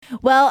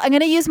Well, I'm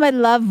going to use my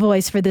love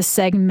voice for this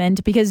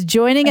segment because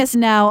joining us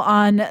now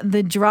on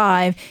The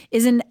Drive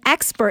is an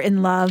expert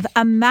in love,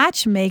 a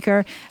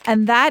matchmaker,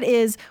 and that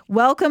is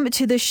welcome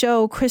to the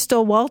show,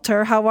 Krystal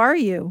Walter. How are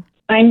you?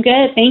 I'm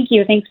good. Thank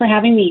you. Thanks for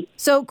having me.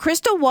 So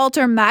Krystal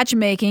Walter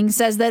Matchmaking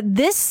says that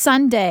this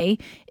Sunday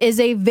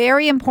is a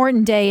very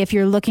important day if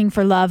you're looking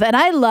for love. And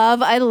I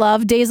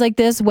love days like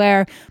this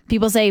where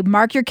people say,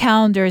 mark your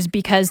calendars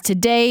because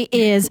today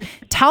is.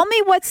 Tell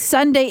me what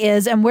Sunday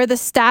is and where the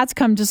stats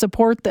come to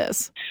support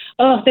this.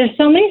 Oh, there's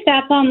so many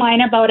stats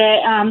online about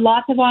it.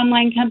 Lots of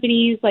online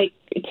companies like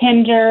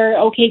Tinder,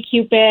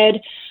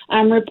 OkCupid,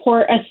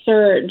 report a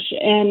surge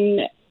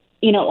in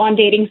on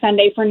Dating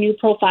Sunday for new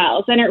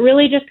profiles. And it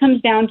really just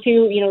comes down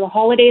to, the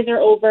holidays are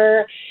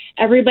over.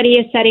 Everybody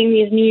is setting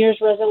these New Year's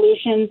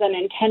resolutions and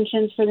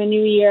intentions for the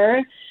new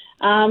year.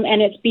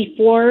 And it's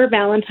before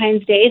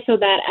Valentine's Day, so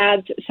that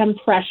adds some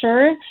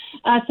pressure.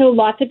 So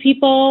lots of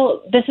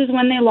people, this is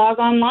when they log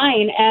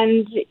online.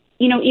 And,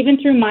 even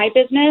through my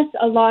business,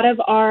 a lot of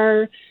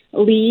our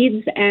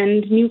leads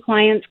and new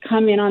clients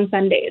come in on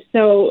Sundays.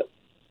 So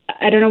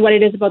I don't know what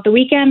it is about the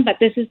weekend, but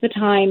this is the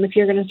time if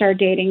you're going to start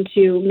dating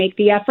to make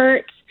the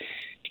effort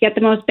to get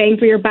the most bang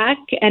for your buck.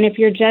 And if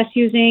you're just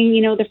using,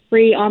 the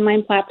free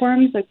online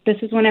platforms, like this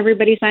is when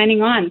everybody's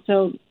signing on.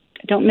 So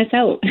don't miss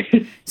out.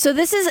 So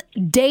this is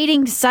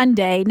Dating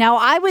Sunday. Now,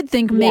 I would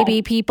think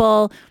maybe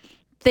people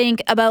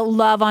think about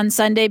love on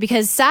Sunday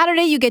because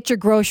Saturday you get your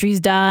groceries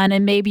done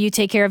and maybe you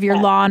take care of your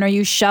lawn or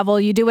you shovel,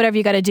 you do whatever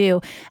you got to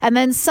do. And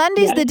then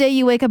Sunday's the day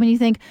you wake up and you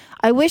think,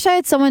 I wish I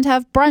had someone to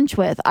have brunch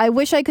with. I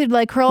wish I could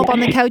curl up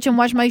on the couch and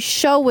watch my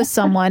show with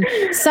someone.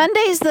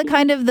 Sunday's the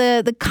kind of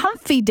the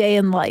comfy day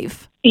in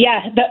life.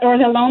 Yeah, or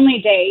the lonely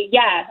day.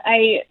 Yeah,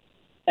 I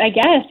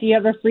guess you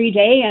have a free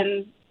day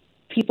and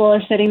people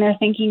are sitting there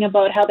thinking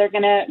about how they're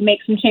going to make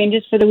some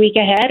changes for the week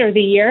ahead or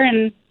the year,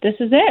 and this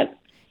is it.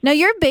 Now,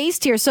 you're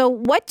based here, so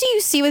what do you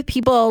see with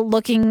people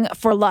looking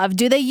for love?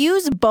 Do they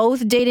use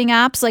both dating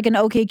apps like an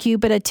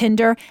OkCupid, a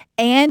Tinder,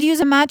 and use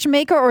a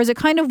matchmaker, or is it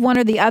kind of one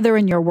or the other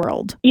in your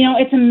world?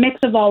 It's a mix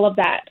of all of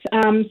that.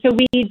 So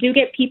we do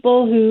get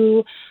people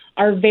who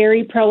are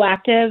very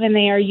proactive and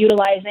they are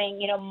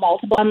utilizing,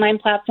 multiple online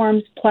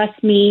platforms plus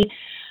me,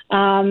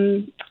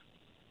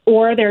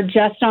 or they're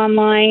just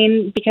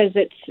online because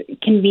it's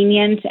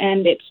convenient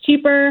and it's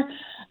cheaper.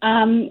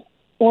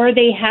 Or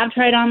they have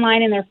tried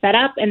online and they're fed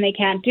up and they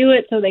can't do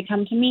it, so they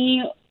come to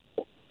me.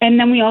 And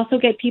then we also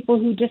get people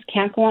who just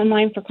can't go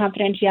online for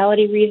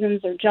confidentiality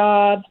reasons or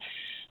jobs.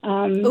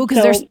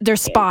 Because they're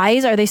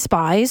spies. Are they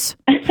spies?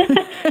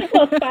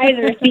 Well, spies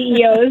are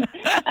CEOs,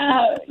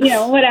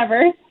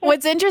 whatever.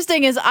 What's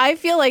interesting is I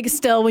feel like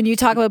still when you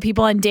talk about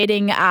people on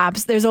dating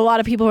apps, there's a lot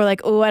of people who are like,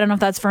 oh, I don't know if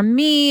that's for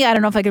me. I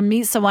don't know if I can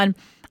meet someone.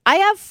 I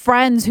have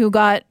friends who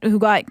got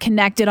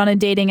connected on a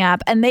dating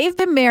app and they've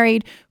been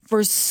married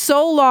for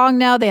so long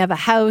now. They have a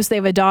house, they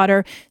have a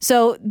daughter.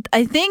 So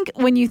I think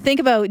when you think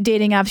about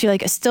dating apps, you're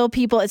like, it still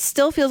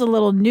feels a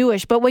little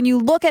newish. But when you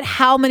look at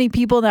how many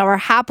people now are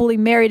happily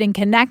married and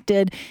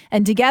connected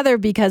and together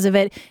because of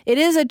it, it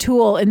is a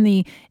tool in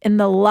the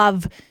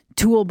love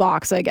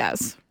toolbox, I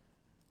guess.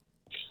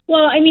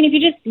 Well, I mean, if you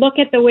just look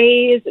at the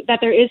ways that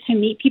there is to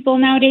meet people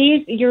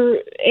nowadays,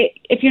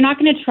 if you're not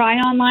going to try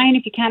online,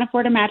 if you can't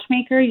afford a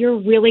matchmaker, you're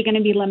really going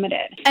to be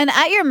limited. And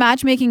at your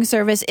matchmaking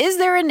service, is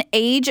there an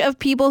age of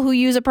people who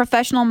use a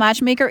professional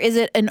matchmaker? Is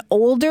it an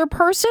older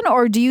person,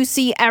 or do you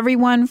see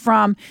everyone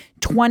from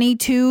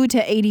 22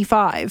 to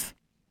 85?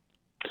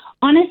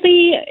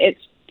 Honestly,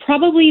 it's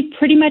probably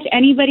pretty much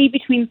anybody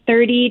between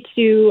 30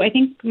 to, I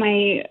think,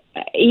 my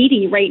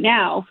 80 right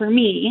now for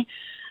me.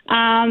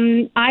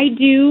 I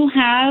do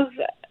have,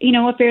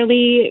 a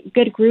fairly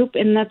good group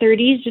in the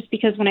 30s just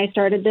because when I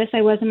started this,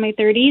 I was in my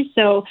 30s.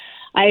 So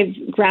I've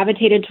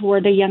gravitated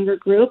toward a younger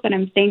group and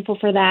I'm thankful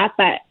for that.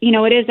 But,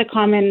 it is a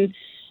common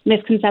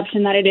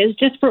misconception that it is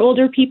just for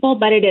older people,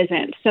 but it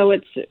isn't. So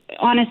it's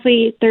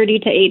honestly 30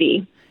 to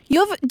 80.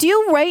 Do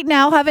you right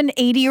now have an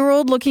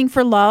 80-year-old looking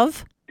for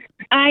love?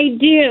 I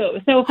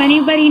do. So if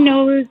anybody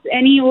knows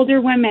any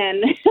older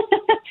women,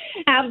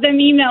 have them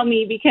email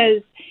me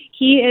because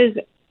he's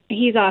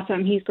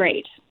awesome. He's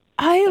great.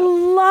 I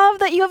love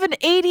that you have an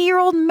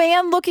 80-year-old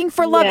man looking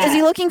for love. Yeah. Is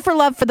he looking for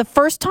love for the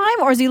first time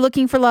or is he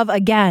looking for love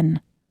again?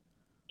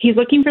 He's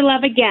looking for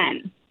love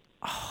again.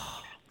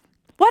 Oh,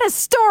 what a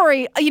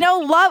story.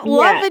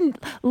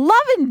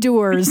 Love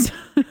endures.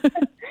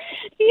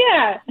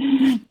 Yeah.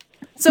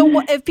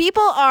 So if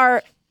people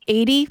are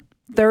 80,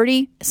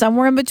 30,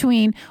 somewhere in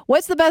between,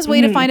 what's the best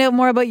way to find out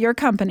more about your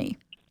company?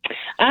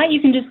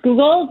 You can just go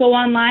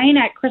online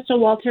at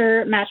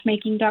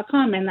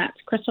KrystalWalterMatchmaking.com, and that's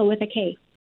Krystal with a K.